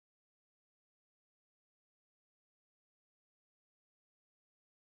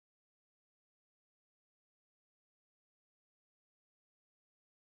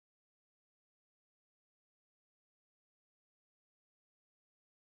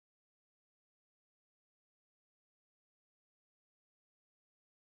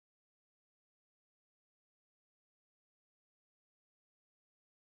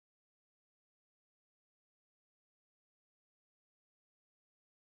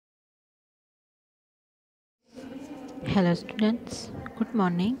Hello students, good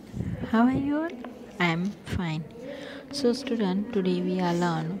morning. How are you all? I am fine. So student, today we are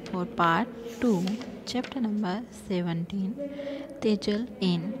learn for part 2, chapter number 17, Tejal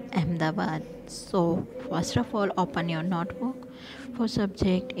in Ahemdabad. So first of all, open your notebook for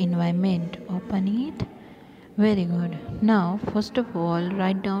subject environment. Open it. Very good. Now first of all,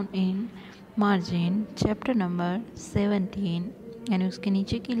 write down in margin chapter number 17 यानी उसके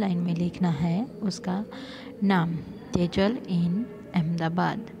नीचे की line में लिखना है उसका नाम तेजल इन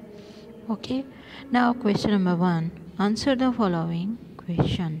Ahmedabad. Okay. Now question number 1. Answer the following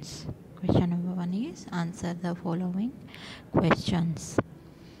questions. Question number 1 is answer the following questions.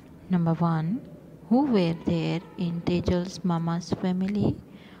 Number 1. Who were there in Tejal's mama's family?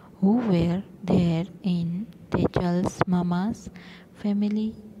 Who were there in Tejal's mama's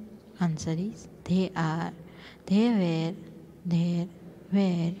family? Answer is there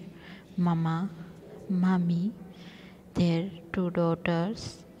were mama, mommy, their 2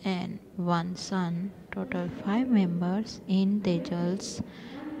 daughters and 1 son, total 5 members in Tejal's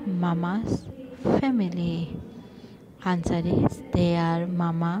mama's family. Answer is they are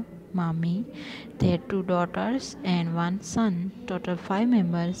mama, mommy, their 2 daughters and 1 son, total 5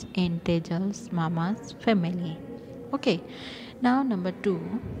 members in Tejal's mama's family. Okay, now number 2.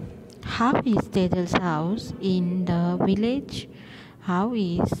 How is Tejal's house in the village? How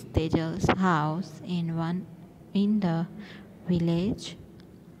is Tejal's house in the village?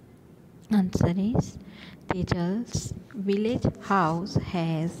 Answer is Tejal's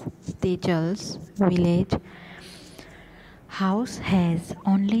village house has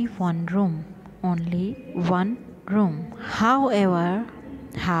only one room. However,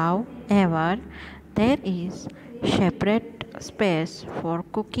 there is separate space for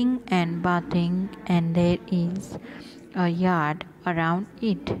cooking and bathing, and there is a yard around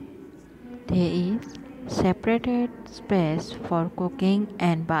it. There is separated space for cooking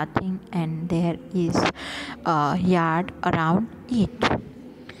and bathing, and there is a yard around it.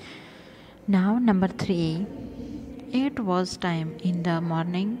 Now number 3. It was time in the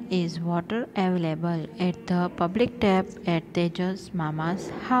morning. Is water available at the public tap at Tejal's mama's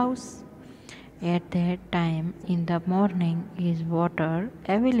house? At that time in the morning, is water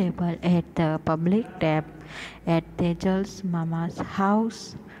available at the public tap at Tejal's mama's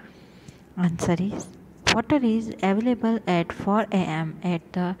house? Answer is water is available at 4 a.m. at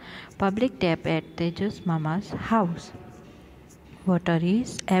the public tap at Tejal's mama's house. Water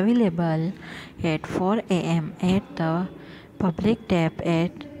is available at 4 a.m. at the public tap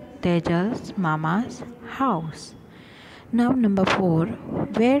at Tejal's mama's house. Now number 4.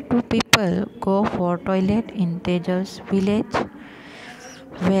 Where do people go for toilet in Tejal's village?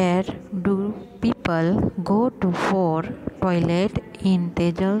 Where do people go to for toilet in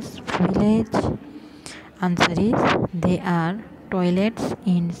Tejal's village? Answer is there are toilets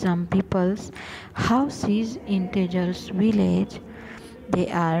in some people's houses in Tejal's village.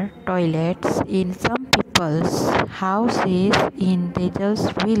 There are toilets in some people's houses in Tejal's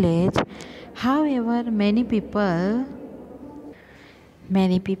village. However, many people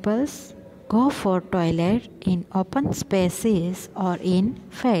go for toilet in open spaces or in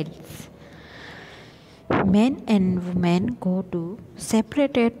fields. Men and women go to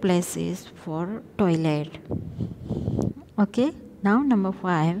separated places for toilet. Okay, now number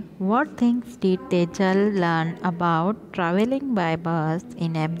 5. What things did Tejal learn about traveling by bus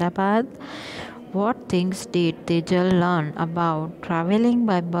in Ahmedabad? What things did Tejal learn about traveling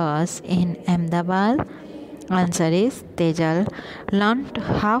by bus in Ahmedabad? Answer is Tejal learned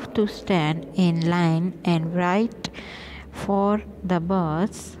how to stand in line and wait for the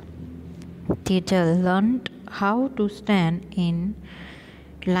bus. Tejal learned how to stand in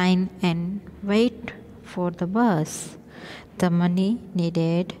line and wait for the bus. The money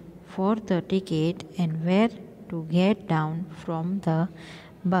needed for the ticket and where to get down from the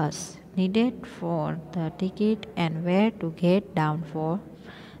bus. Needed for the ticket and where to get down for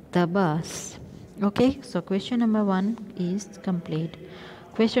the bus. Okay, so question number 1 is complete.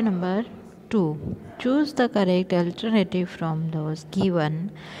 Question number 2. Choose the correct alternative from those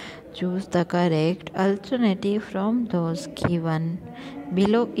given. Choose the correct alternative from those given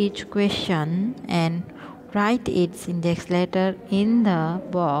below each question and write its index letter in the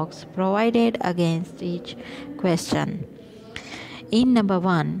box provided against each question. In number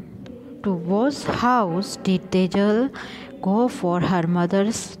 1, to whose house did Tejal go for her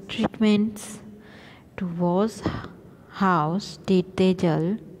mother's treatments? To whose house did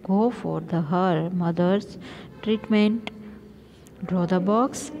Tejal go for her mother's treatment? Draw the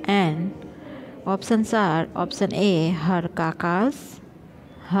box, and options are option A, her kakas,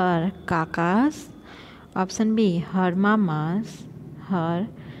 Option B, her mamas.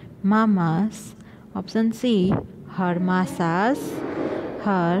 Option C, her masas.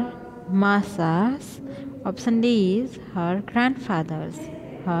 Her masas. Option D is her grandfathers.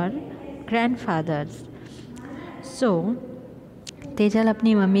 Her grandfathers. So Tejal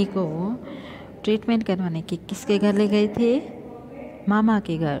अपनी mummy को treatment करवाने के किसके घर ले गए थे? मामा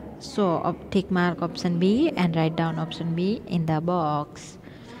के घर. So tick mark option B and write down option B in the box.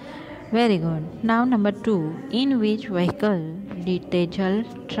 Very good. Now number 2. In which vehicle did Tejal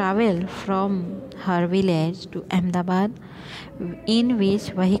travel from her village to Ahemdabad? In which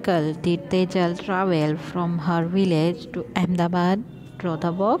vehicle did Tejal travel from her village to Ahemdabad? Draw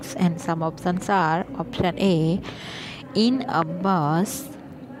the box and some options are option A, in a bus.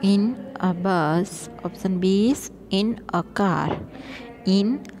 Option B is in a car.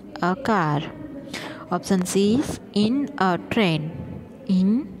 Option C is in a train.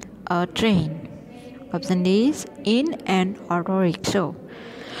 Option D is in an auto rickshaw.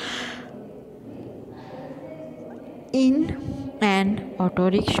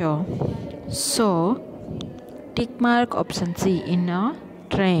 So tick mark option C, in a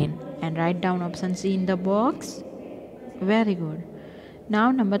train, and write down option C in the box. Very good.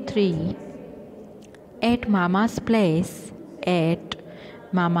 Now number 3. At Mama's place,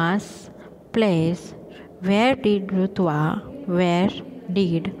 where did Rutwa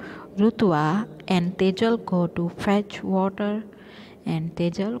and Tejal go to fetch water?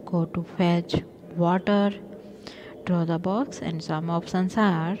 Draw the box and some options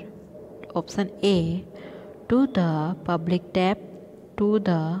are option A, to the public tap.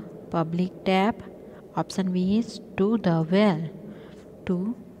 Option B is to the well.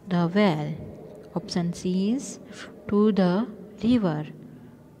 Option C is to the river.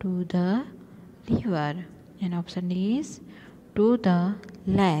 And option D is to the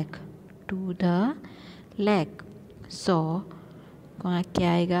lake. So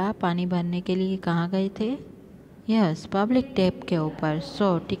क्या आएगा? पानी भरने के लिए कहाँ गए थे? Yes, public tap के ऊपर.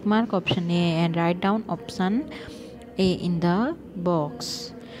 So tick mark option A and write down option A in the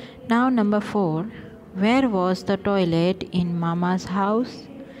box. Now number 4. Where was the toilet in Mama's house?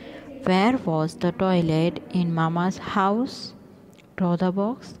 Draw the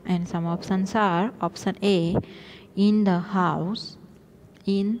box and some options are option A, in the house.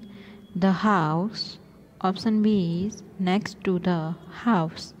 Option B is next to the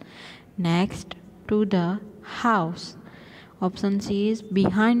house. Option C is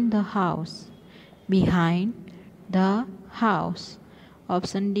behind the house.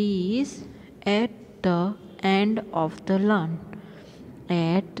 Option D is at the end of the lawn.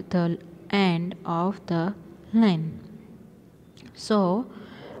 So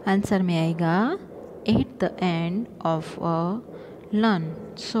answer में आएगा at the end of a lawn.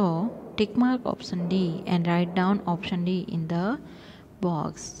 So tick mark option D and write down option D in the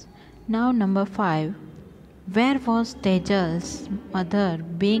box. Now number 5. Where was Tejal's mother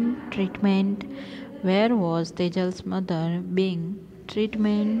being treatment?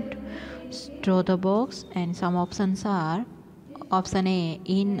 Draw the box and some options are option A,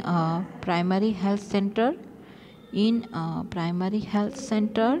 in a primary health center.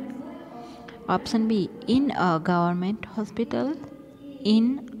 Option B, in a government hospital.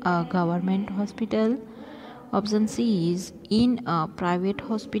 Option C is in a private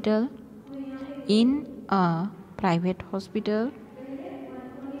hospital.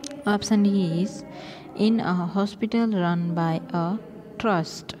 Option D is in a hospital run by a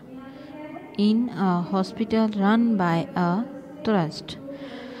trust.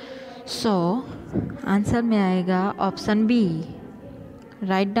 So answer में आएगा option B.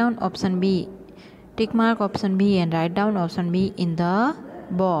 Write down option B. Tick mark option B and write down option B in the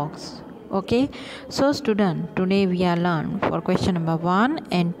box. Okay. So student, today we are learn for question number 1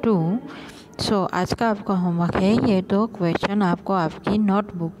 and 2. So आज का आपका homework है, ये 2 question आपको आपकी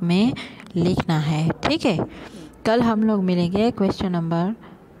notebook में लिखना है. ठीक है. कल हम लोग मिलेंगे क्वेश्चन नंबर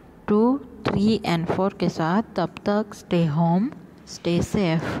 2, 3 and 4 के साथ. तब तक stay home, stay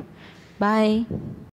safe. Bye.